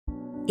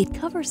It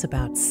covers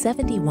about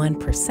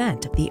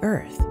 71% of the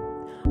Earth.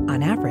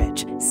 On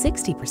average,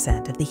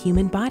 60% of the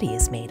human body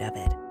is made of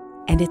it,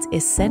 and it's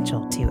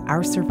essential to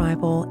our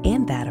survival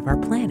and that of our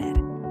planet.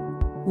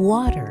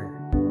 Water.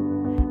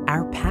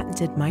 Our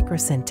patented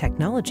Microcyn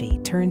technology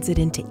turns it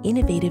into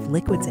innovative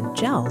liquids and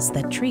gels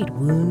that treat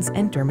wounds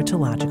and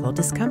dermatological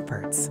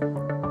discomforts.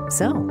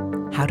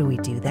 So, how do we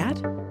do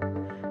that?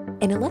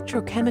 An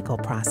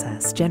electrochemical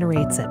process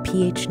generates a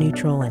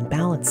pH-neutral and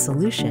balanced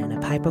solution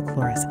of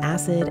hypochlorous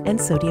acid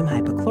and sodium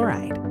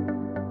hypochlorite.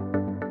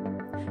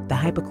 The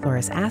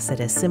hypochlorous acid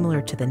is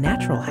similar to the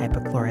natural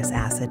hypochlorous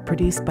acid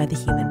produced by the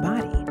human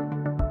body.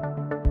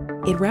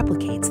 It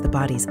replicates the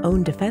body's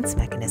own defense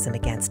mechanism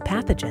against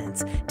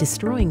pathogens,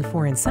 destroying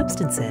foreign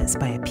substances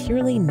by a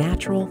purely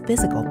natural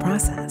physical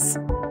process.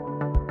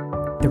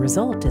 The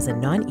result is a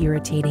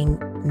non-irritating,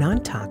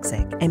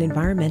 non-toxic, and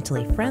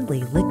environmentally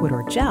friendly liquid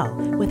or gel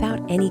without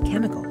any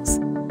chemicals,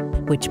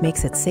 which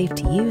makes it safe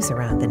to use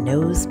around the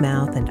nose,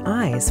 mouth, and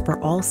eyes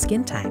for all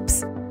skin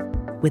types,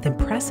 with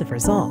impressive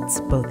results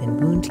both in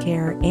wound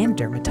care and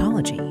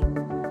dermatology.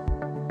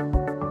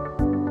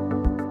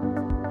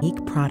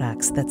 Unique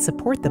products that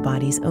support the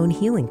body's own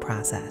healing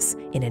process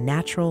in a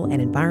natural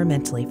and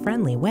environmentally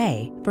friendly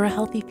way for a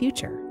healthy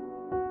future.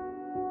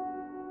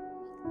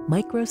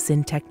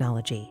 Microcyn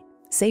technology,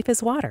 safe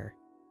as water.